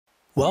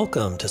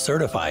Welcome to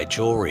Certified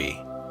Jewelry.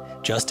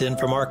 Just in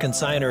from our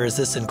consignor is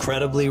this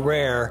incredibly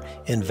rare,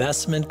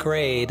 investment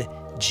grade,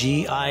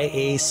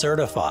 GIA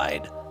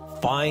Certified,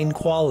 fine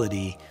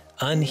quality,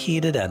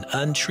 unheated and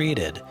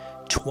untreated,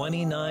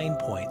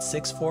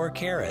 29.64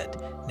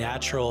 carat,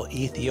 natural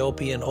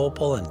Ethiopian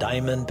opal and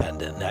diamond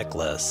pendant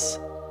necklace.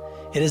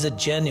 It is a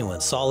genuine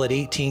solid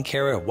 18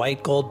 karat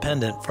white gold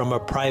pendant from a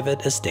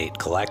private estate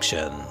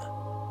collection.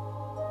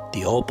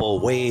 The opal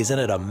weighs in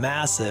at a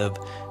massive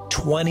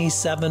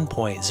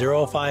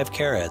 27.05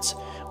 carats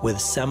with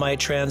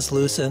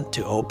semi-translucent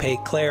to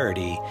opaque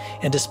clarity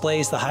and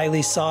displays the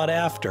highly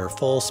sought-after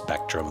full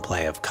spectrum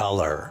play of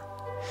color.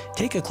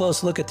 Take a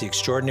close look at the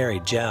extraordinary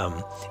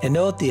gem and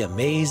note the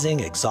amazing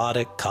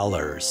exotic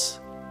colors.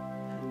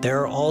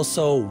 There are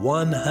also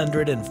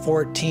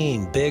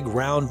 114 big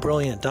round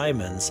brilliant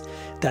diamonds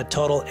that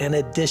total an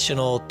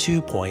additional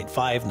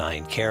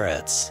 2.59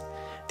 carats.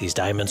 These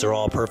diamonds are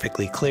all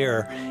perfectly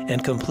clear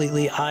and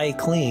completely eye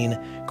clean,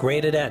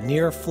 graded at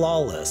near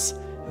flawless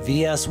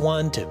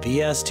VS1 to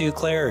VS2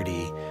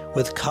 clarity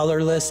with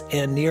colorless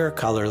and near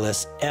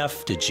colorless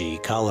F-G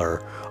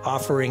color,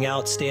 offering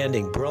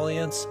outstanding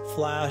brilliance,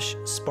 flash,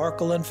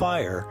 sparkle, and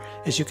fire,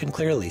 as you can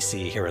clearly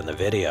see here in the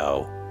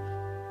video.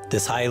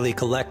 This highly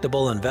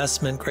collectible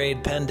investment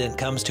grade pendant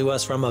comes to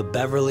us from a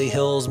Beverly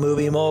Hills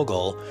movie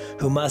mogul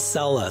who must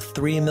sell a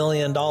 $3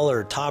 million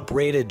top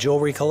rated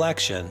jewelry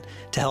collection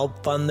to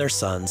help fund their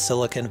son's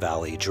Silicon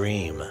Valley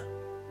dream.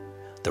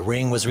 The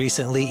ring was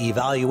recently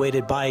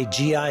evaluated by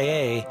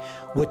GIA,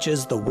 which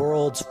is the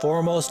world's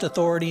foremost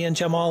authority in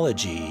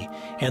gemology,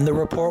 and the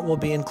report will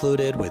be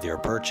included with your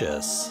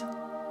purchase.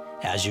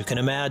 As you can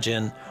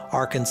imagine,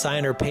 our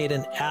consignor paid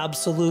an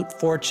absolute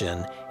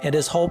fortune and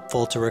is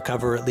hopeful to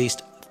recover at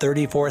least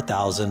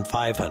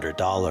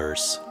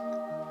 $34,500.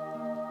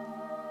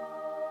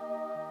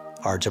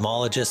 Our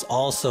gemologist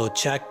also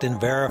checked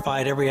and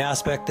verified every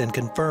aspect and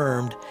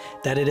confirmed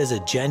that it is a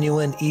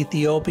genuine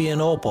Ethiopian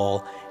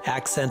opal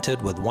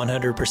accented with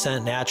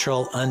 100%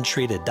 natural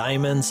untreated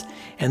diamonds,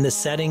 and the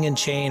setting and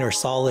chain are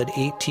solid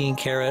 18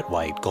 karat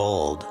white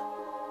gold.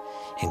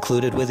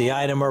 Included with the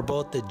item are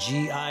both the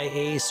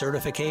GIA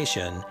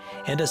certification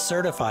and a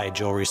certified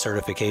jewelry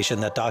certification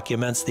that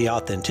documents the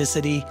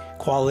authenticity,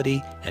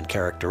 quality, and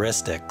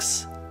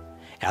characteristics.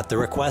 At the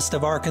request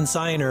of our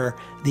consignor,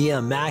 the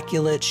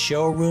immaculate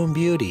showroom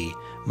beauty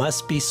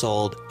must be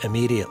sold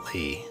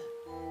immediately.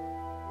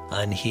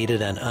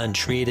 Unheated and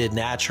untreated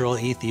natural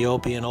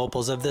Ethiopian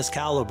opals of this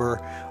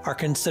caliber are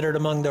considered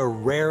among the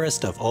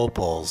rarest of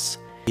opals.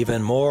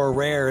 Even more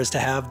rare is to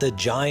have the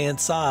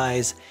giant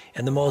size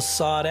and the most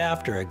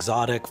sought-after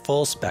exotic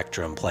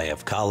full-spectrum play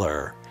of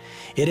color.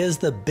 It is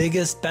the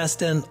biggest,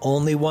 best, and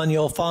only one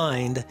you'll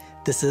find.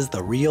 This is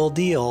the real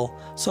deal,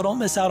 so don't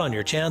miss out on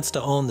your chance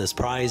to own this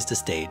prized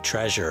estate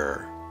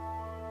treasure.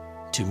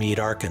 To meet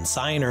our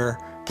consignor,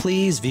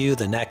 please view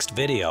the next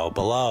video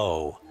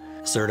below.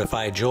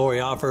 Certified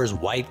Jewelry offers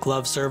white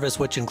glove service,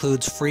 which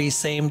includes free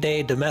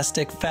same-day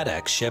domestic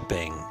FedEx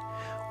shipping.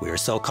 We are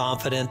so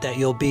confident that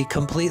you'll be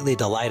completely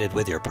delighted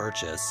with your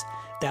purchase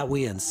that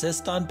we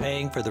insist on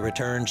paying for the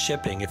return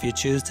shipping if you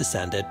choose to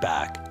send it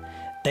back.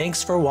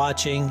 Thanks for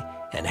watching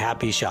and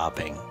happy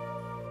shopping.